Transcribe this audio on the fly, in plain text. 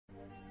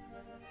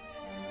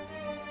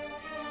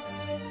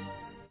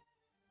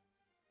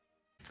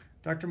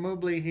Dr.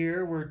 Mobley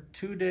here. We're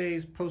 2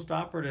 days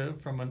post-operative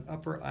from an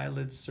upper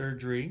eyelid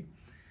surgery.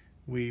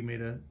 We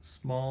made a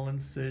small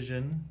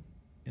incision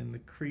in the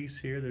crease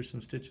here. There's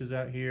some stitches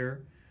out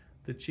here.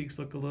 The cheeks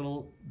look a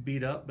little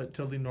beat up, but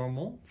totally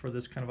normal for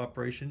this kind of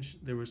operation.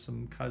 There was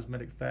some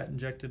cosmetic fat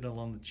injected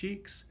along the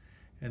cheeks,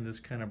 and this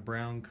kind of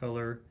brown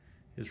color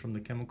is from the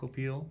chemical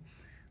peel.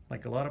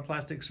 Like a lot of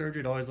plastic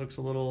surgery, it always looks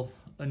a little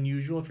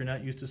unusual if you're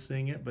not used to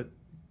seeing it, but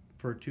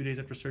for 2 days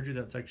after surgery,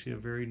 that's actually a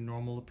very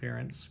normal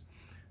appearance.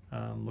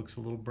 Looks a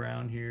little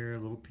brown here, a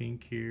little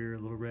pink here, a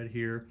little red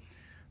here.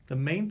 The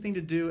main thing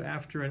to do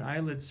after an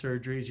eyelid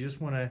surgery is you just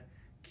want to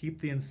keep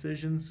the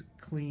incisions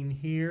clean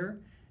here,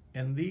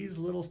 and these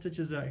little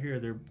stitches out here,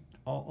 they're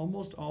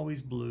almost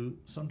always blue.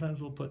 Sometimes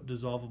we'll put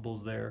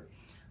dissolvables there.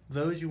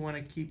 Those you want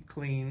to keep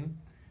clean,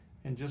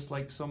 and just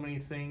like so many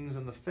things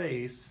in the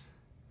face,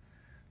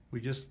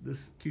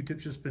 this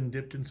Q-tip's just been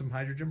dipped in some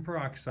hydrogen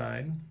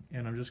peroxide,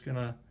 and I'm just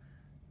gonna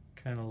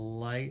kind of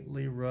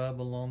lightly rub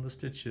along the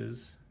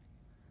stitches.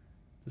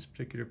 This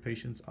particular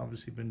patient's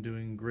obviously been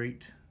doing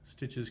great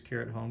stitches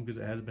care at home because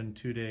it has been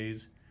 2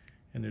 days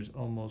and there's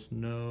almost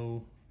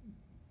no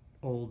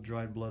old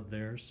dried blood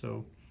there,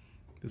 so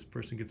this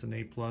person gets an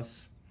A+.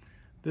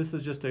 This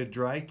is just a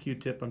dry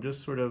Q-tip. I'm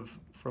just sort of,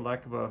 for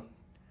lack of a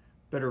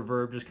better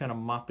verb, just kind of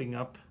mopping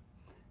up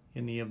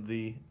any of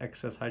the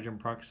excess hydrogen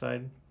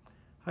peroxide.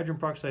 Hydrogen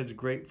peroxide is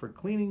great for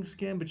cleaning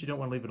skin, but you don't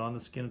want to leave it on the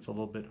skin. It's a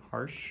little bit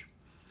harsh.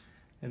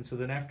 And so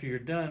then after you're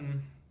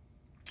done,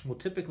 we'll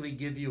typically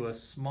give you a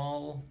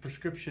small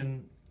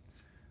prescription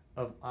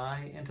of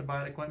eye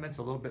antibiotic ointment. It's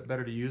a little bit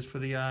better to use for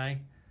the eye.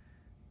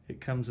 It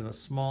comes in a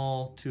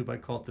small tube. I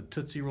call it the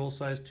Tootsie Roll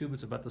size tube.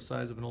 It's about the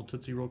size of an old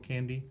Tootsie Roll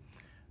candy.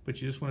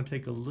 But you just want to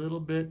take a little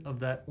bit of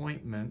that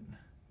ointment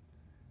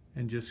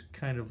and just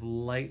kind of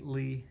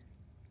lightly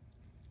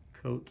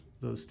coat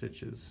those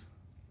stitches.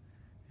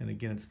 And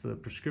again, it's the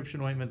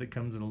prescription ointment that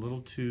comes in a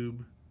little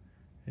tube,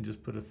 and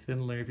just put a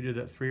thin layer. If you do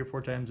that 3 or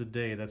 4 times a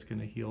day, that's going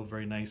to heal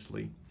very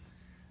nicely.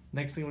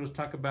 Next thing we'll just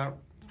talk about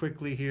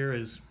quickly here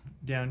is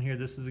down here.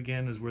 This is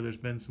where there's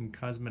been some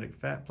cosmetic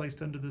fat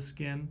placed under the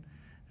skin,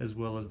 as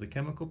well as the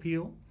chemical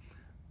peel.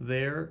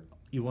 There,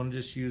 you want to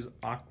just use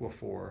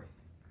Aquaphor.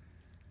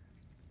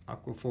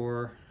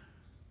 Aquaphor,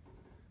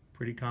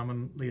 pretty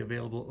commonly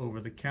available over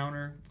the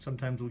counter.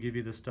 Sometimes we'll give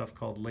you this stuff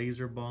called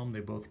laser balm. They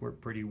both work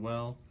pretty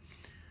well.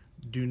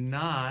 Do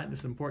not, this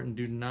is important,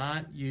 do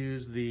not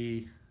use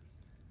the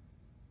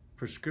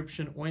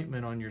prescription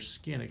ointment on your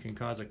skin. It can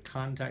cause a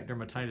contact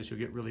dermatitis. You'll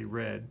get really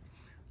red.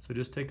 So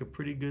just take a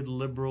pretty good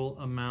liberal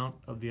amount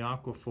of the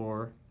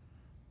Aquaphor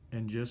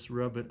and just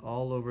rub it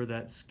all over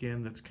that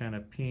skin that's kind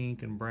of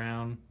pink and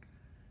brown.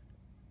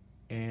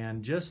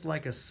 And just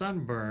like a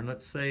sunburn,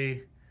 let's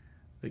say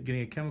that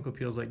getting a chemical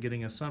peel is like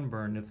getting a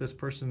sunburn. If this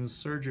person's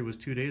surgery was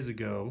 2 days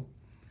ago,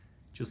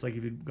 just like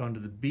if you'd gone to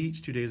the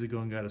beach 2 days ago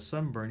and got a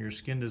sunburn, your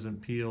skin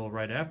doesn't peel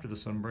right after the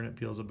sunburn. It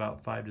peels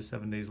about 5 to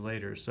 7 days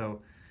later.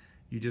 So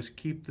you just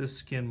keep the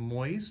skin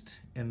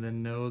moist, and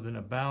then know that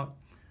about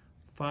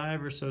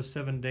 5 or so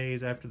 7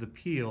 days after the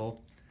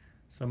peel,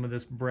 some of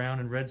this brown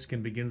and red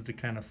skin begins to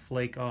kind of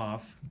flake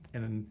off,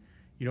 and then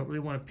you don't really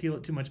want to peel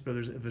it too much, but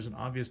if there's an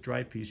obvious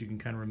dry piece, you can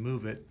kind of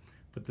remove it.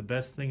 But the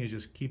best thing is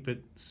just keep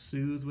it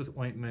soothed with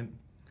ointment.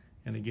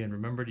 And again,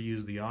 remember to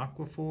use the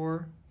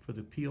Aquaphor for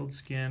the peeled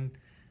skin,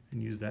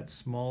 and use that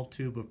small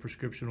tube of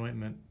prescription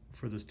ointment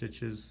for the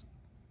stitches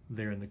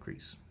there in the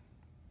crease.